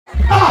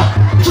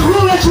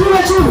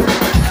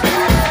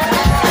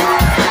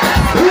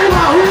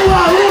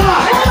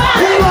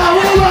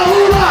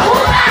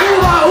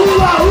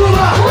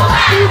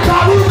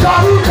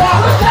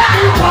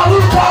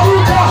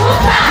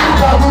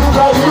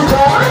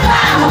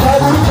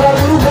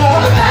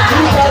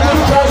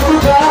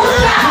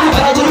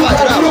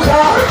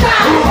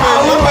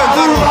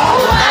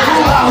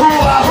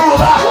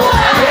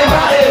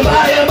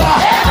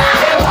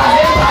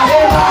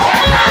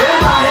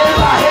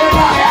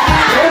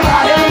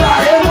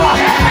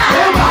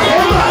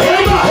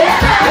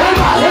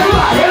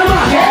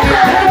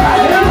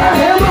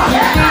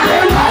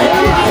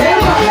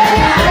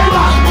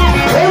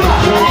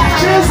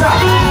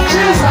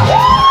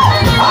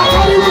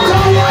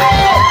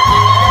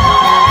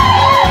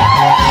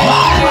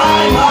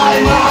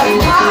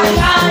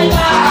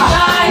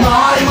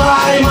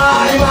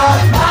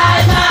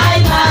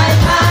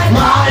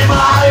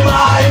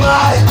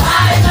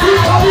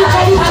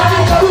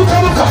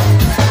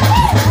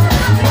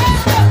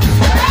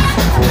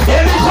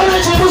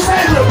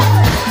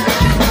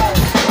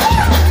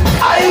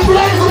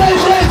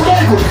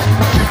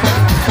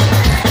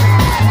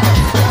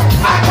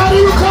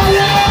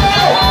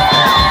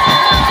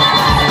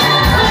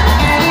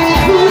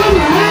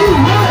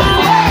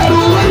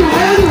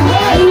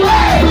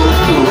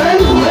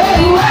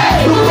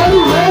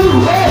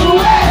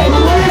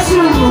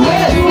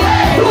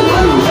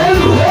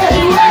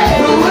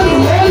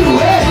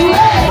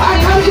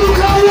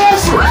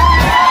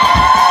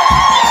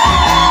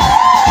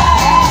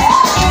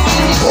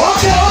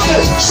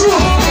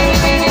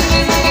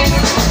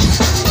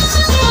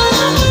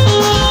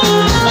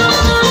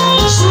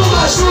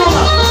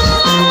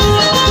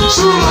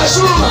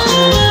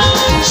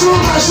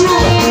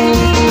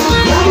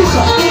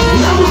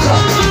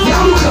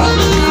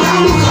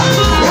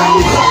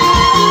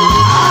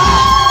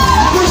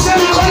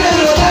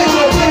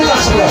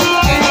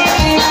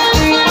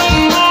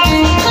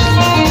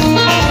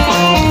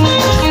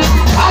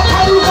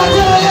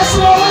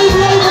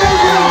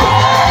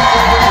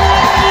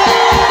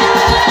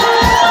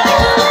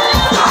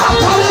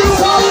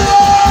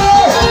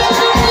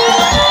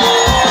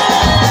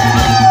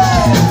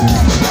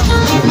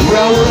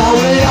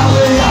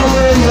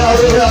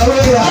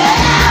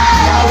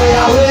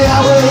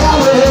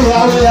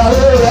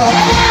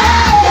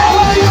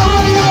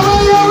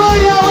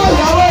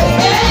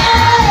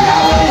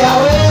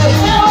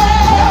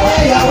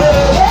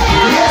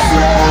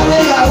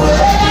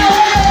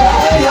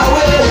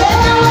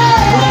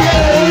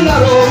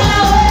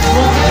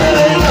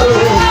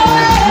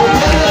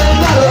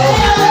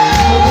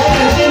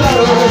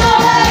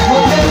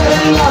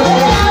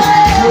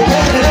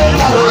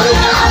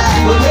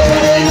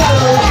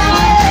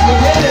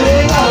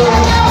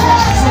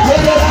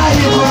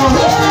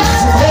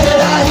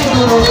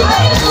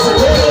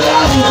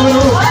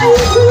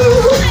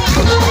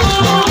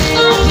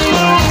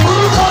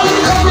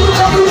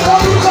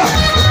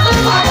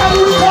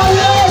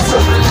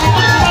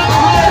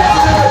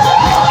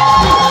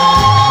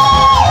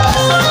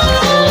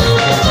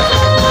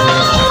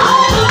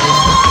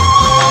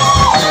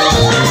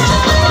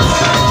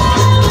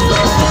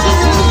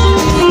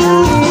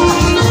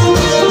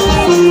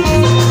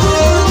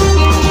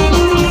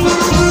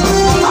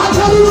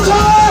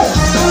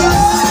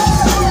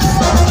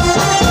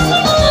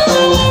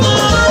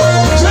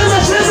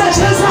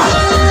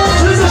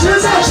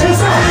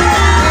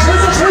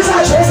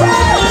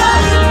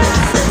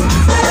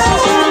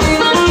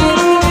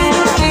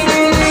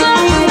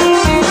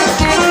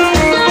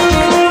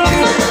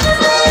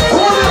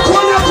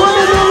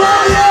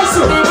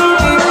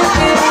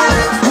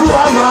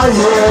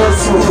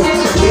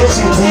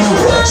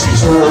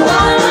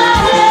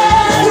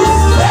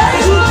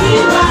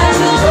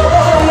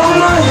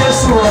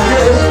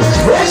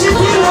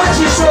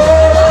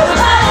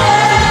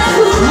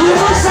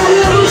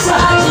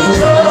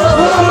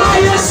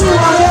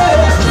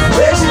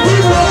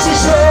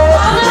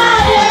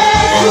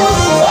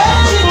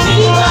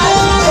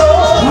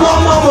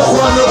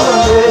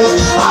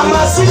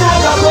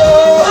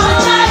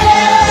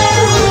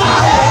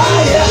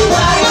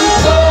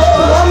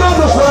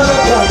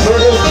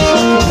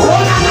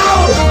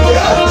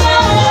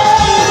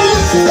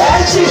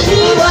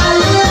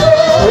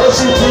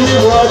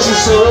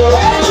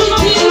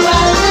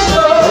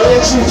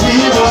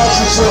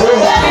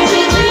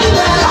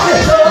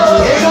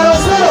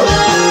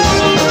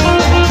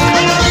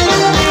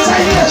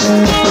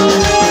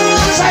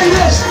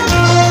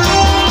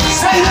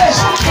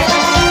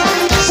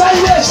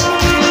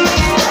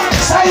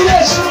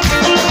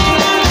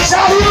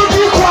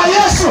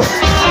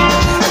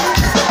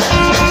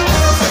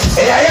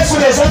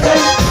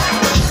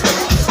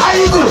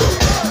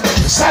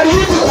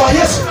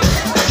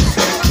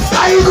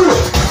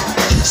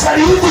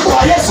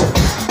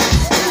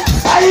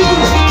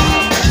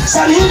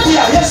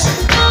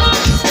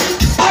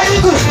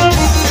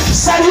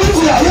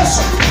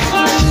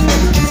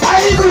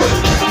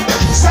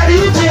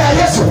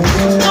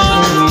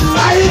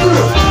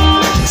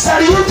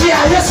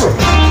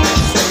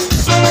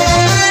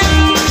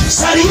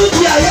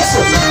Saluti a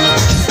Yesu.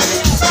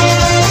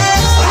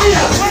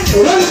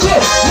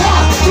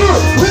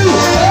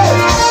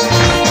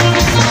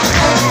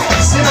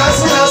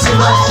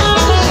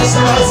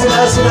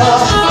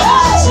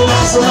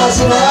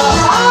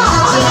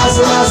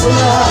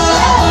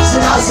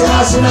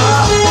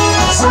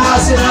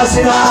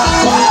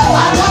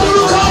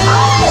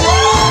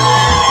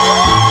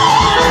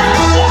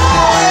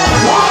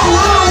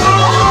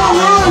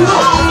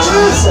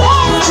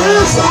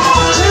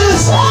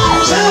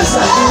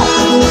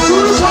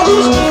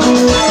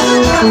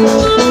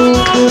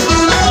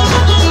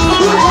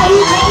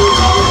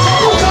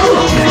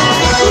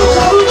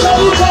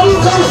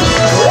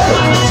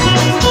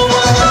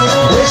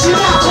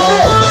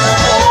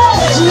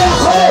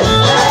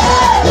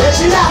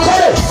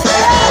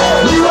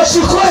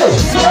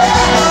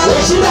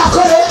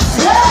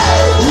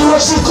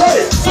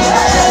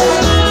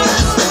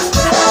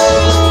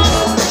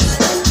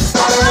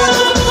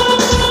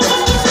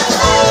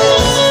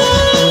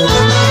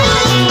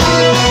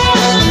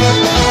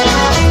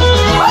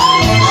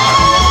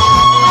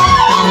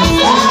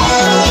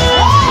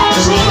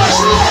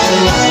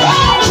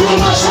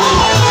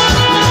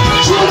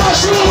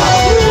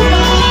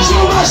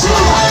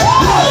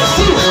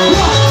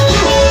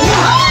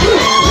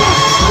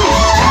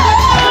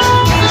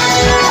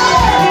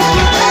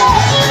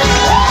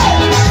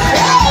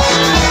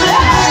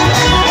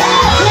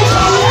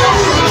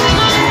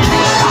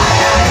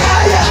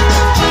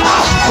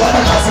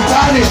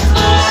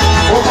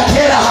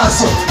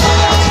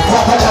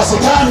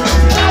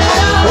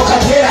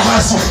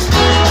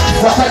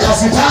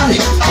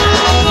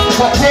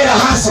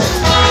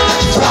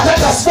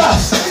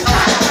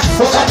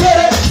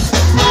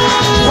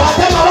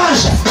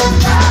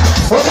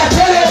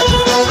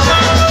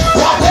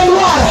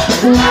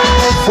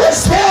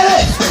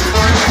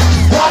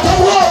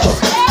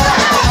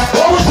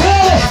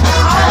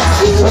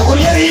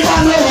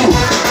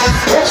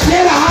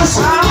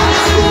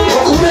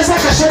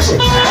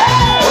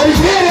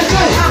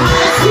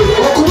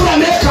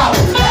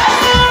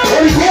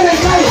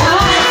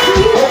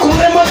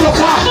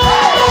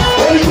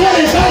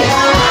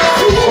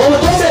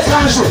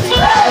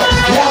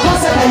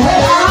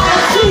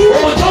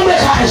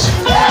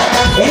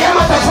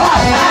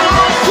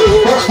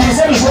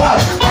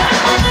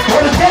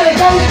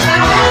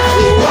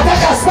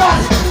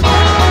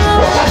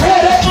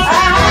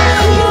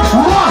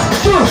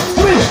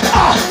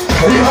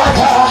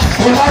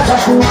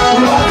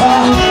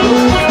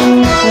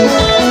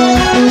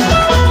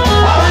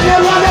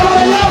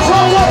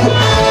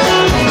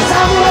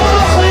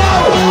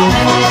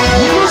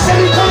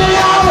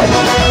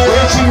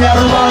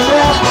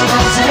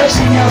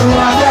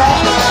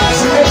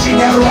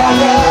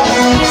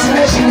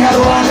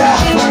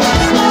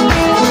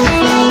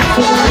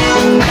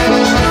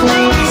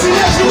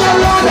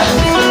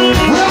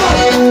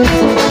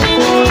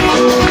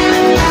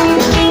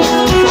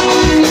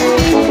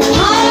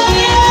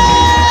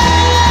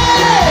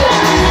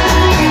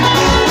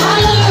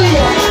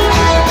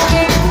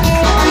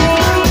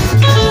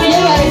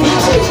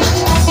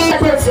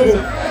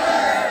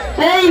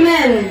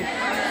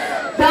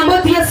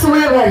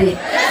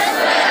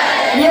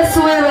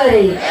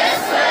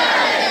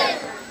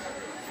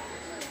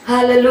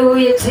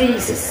 Hallelujah,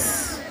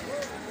 Jesus.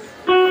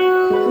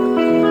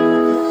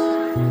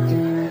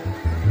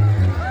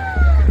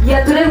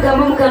 Yaturebwa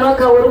mu kanwa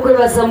kawe urukwe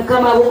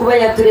bazamukama abo kuba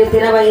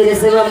yaturetera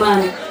abahereze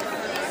b'Imana.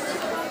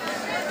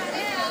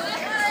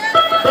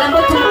 Gambo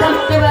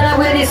tumukamwe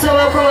barabwe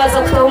risoba ko baza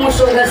kutaho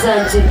umushonga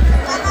zanje.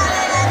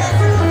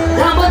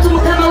 Gambo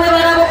tumukama we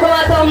barabo ko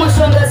bataho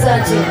umushonga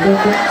zanje.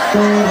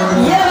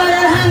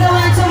 Yebarahanga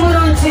wancu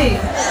murunci.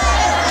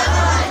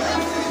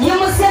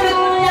 Yemusebe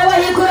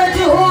y'abahikora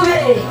Jehove.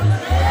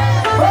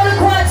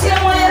 Olukwatira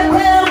moyo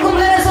kwera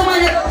kumwereza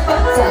manye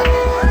kupata.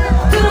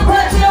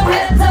 Turukwatira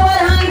kweta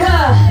waranga.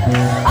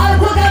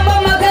 Alkugamba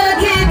magara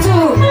kitu.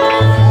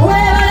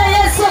 Webara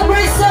Yesu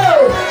Kristo.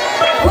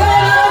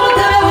 Webara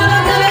mutabe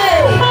wanakabe.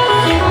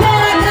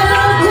 Pera kana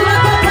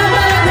kumaka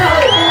kambaraka.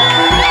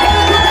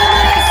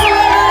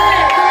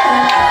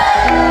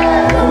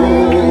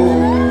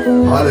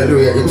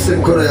 Hallelujah. Imse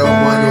mkono ya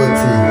umwani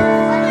wati.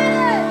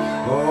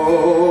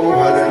 Oh,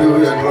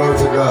 hallelujah. Glory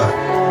to God.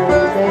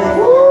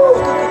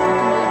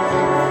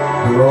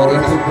 Glory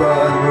to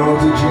God, glory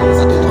to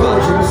Jesus.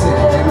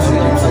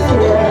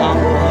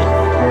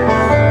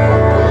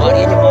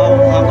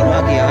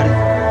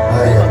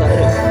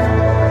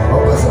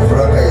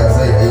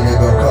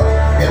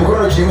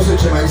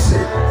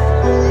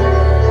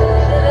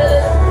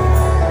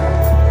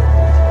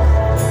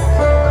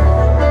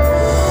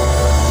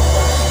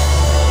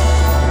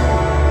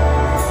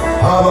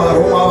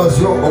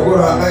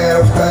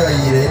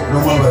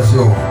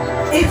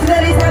 If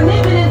there is a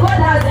meaning God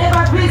has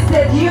ever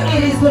visited you,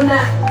 it is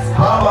tonight.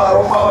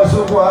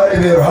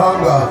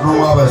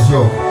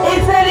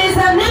 If there is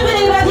a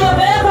meaning that you have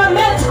ever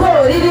met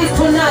God, it is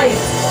tonight.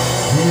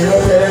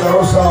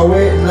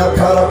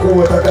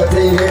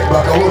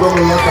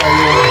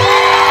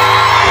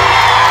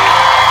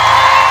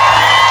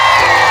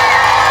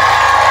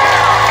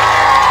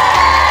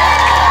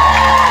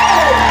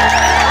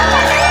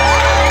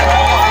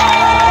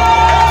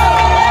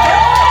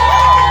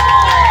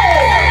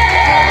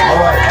 All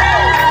right.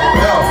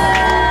 Now,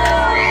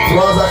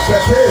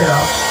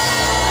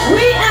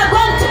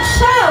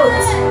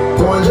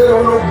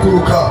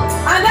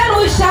 And then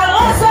we shall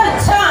also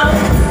turn.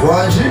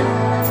 Wanji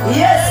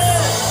Yes.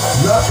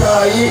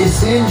 Rakai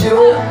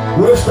Isingiro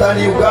Western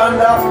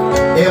Uganda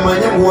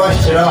emanye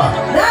muwashira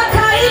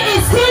Rakai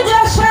Isinga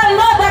shall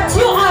know that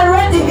you are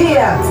ready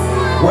here.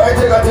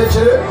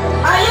 waitegatechere.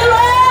 Are you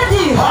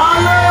ready?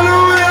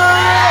 Hallelujah.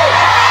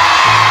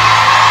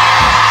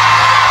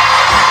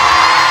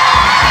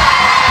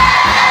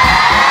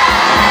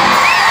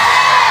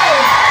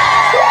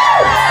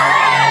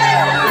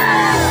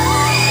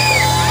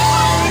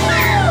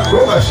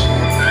 Rogashi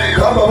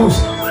kamba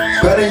busa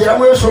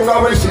kanenjiramu yeshonga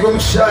abayisigo mu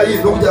kishayi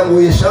n'okugira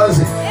ngo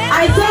yeshanze.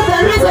 I thought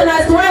the reason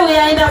as to why we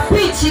are in the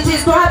pitch it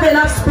is to have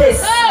enough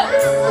space.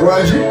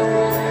 Wanji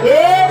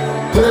Yeah.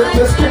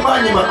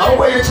 tesikimanyima aho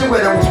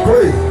bayirikingwenda mu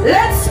kikore.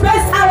 Let's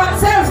space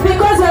ourselves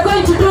because we're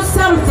going to do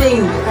something.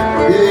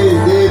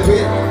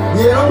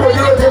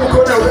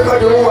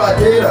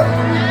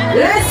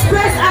 Let's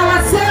space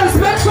ourselves.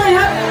 Make sure you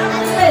have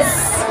space.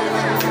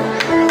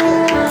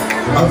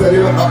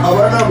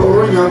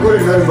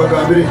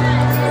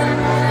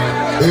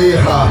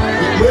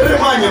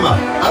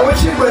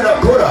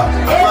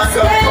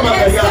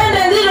 Extend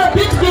a little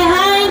bit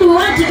behind. We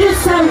want to do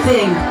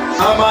something.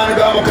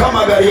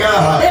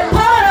 The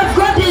power of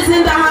God is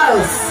in the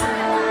house.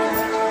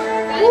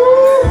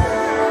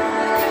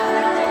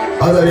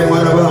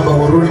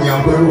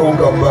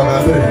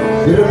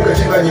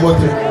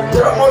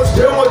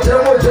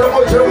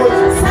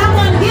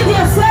 Someone give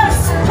yourself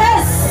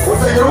space.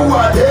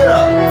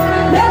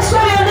 Make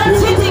sure you're not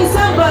cheating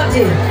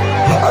somebody.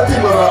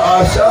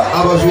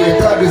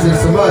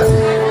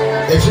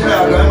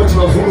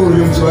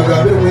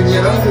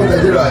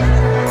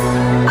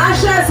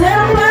 Ushers,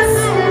 help us.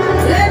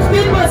 Let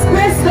people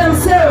space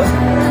themselves.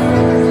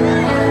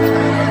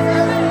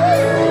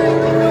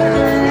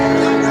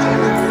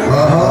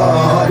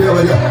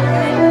 Make sure you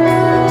don't hit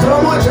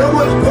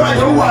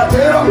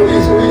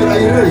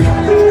anybody.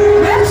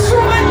 Make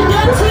sure you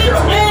don't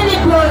hit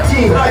anybody.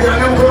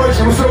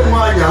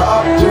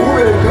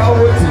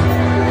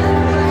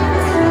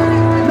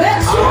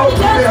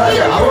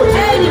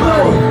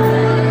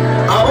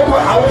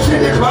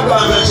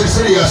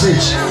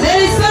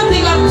 There is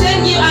something I'm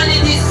telling you and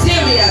it is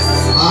serious.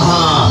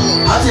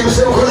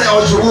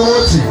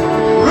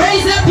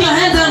 Raise up your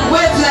hands and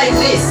wave like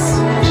this.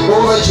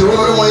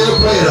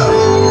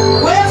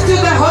 Wave to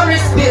the Holy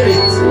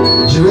Spirit.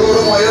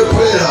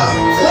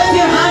 Wave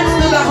your hands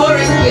to the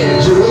Holy Spirit.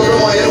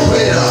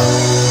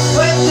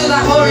 Wave to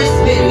the Holy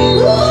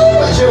Spirit.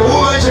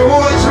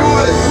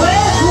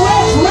 Wave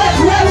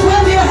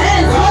your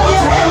hands.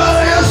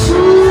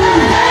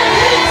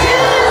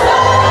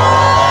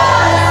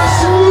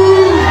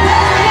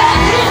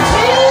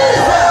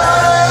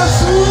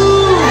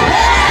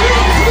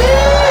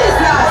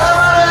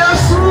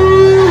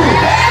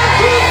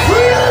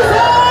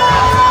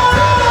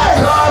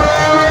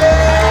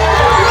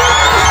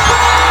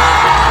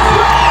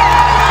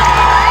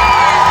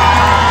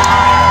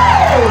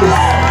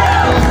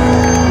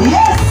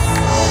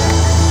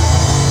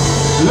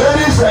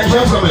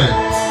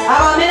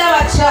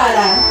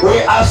 We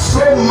are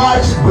so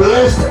much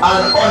blessed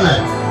and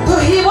honored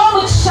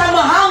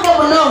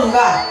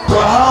to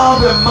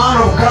have a man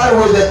of God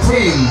with a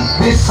team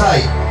this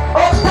side.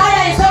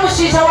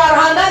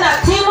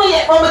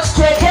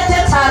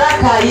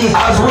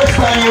 As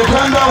Western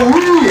Uganda,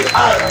 we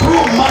are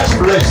too much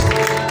blessed.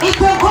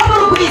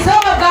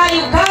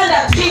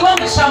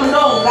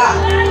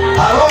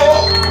 Hello?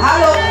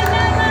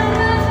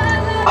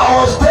 I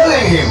was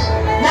telling him,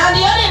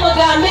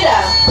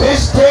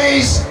 these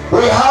days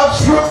we have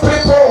few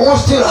people who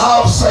still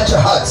have such a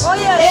heart.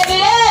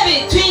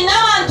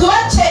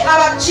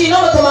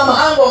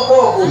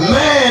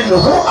 Men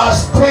who are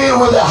still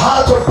with the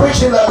heart of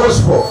preaching the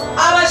gospel.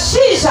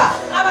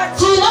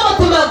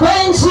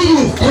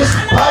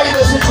 Despite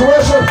the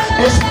situation,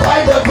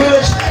 despite the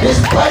village,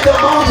 despite the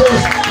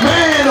mountains,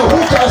 men who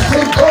can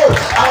still go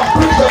and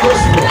preach the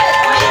gospel.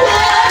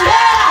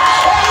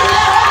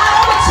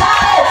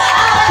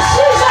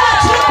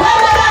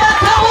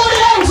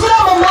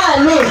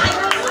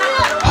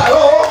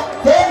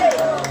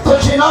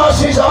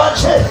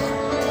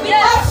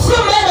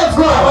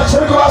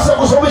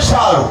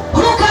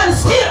 Who can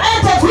still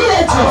enter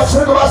villages?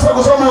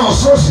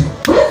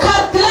 Who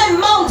can climb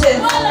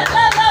mountains?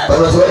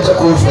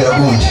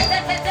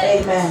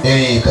 Amen.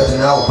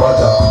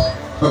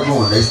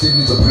 I still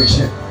need to preach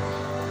him.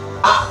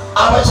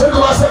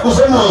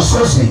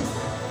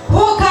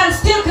 Who can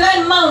still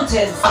climb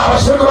mountains?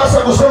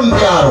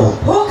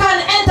 Who can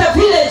enter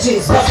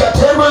villages?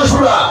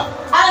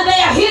 And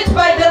they are hit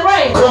by the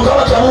rain.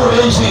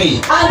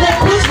 And they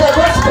preach the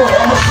gospel.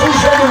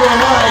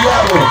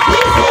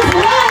 This is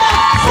one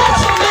of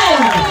such men.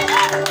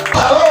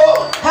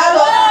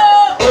 Hello?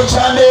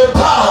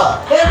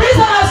 The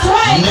reason as to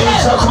why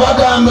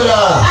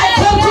I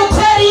came to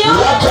tell you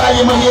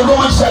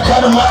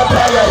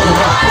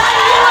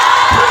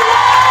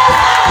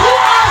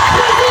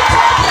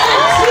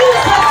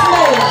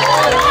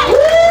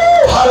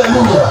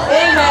Hallelujah.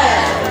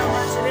 Amen.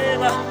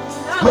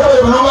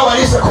 Mwewe mnoma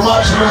balisa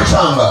kumachi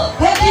n'umucanga.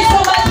 you so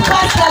much,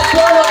 Pastor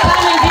Solo,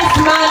 coming this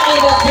man in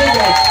the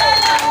village.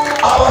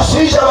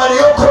 Abashinja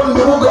bariyoko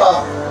mbibuga.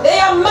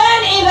 There are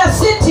men in the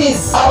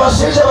cities.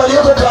 Abashinja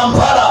bariyoko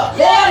Kampala.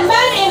 There are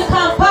men in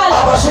Kampala.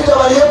 Abashinja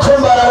bariyoko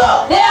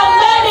Mbarara. There are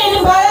men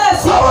in Mbarara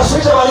city.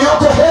 Abashinja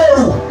bariyoko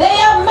Heru.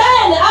 There are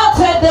men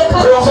outside the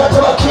country. Kongate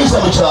bakiza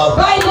mu cyaro.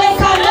 But they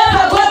can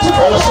never go to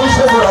the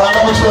Abashinja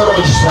burahanga mu cyaro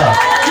mu gishaka.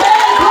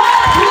 May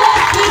God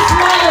bless this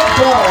man of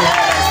God.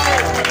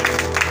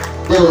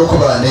 Reba uko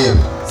bandeba.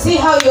 See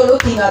how you're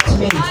looking at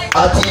me.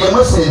 Ati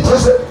yemo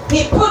senteze.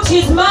 He put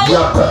his money.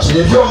 Yapakira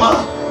ibyuma.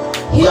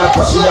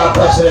 Yapakira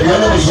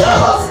ibintu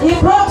biyaha. He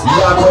brought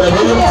yakora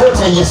ibintu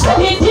bikotegesa.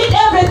 He did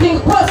everything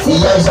possible.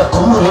 Yaza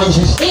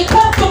kumurengera. He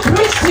came to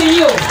preach to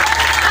you.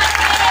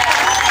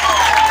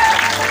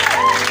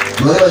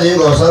 Mweba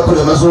yengo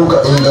wasakule mazuka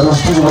ingano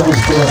zituzu mwaku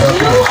zitena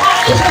zakule. You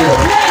are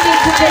praying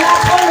to the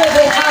Lord only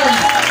the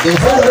hands.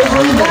 Infanya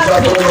rezo ingo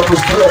zakule mwaku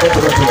zitena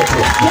zakule.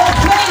 You're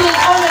praying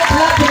only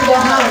clapping the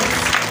hands.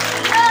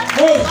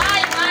 Hey.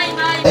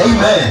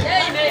 Amen.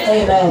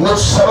 Amen.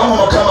 Ntusaba mu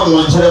makama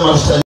mwonjere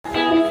marushani.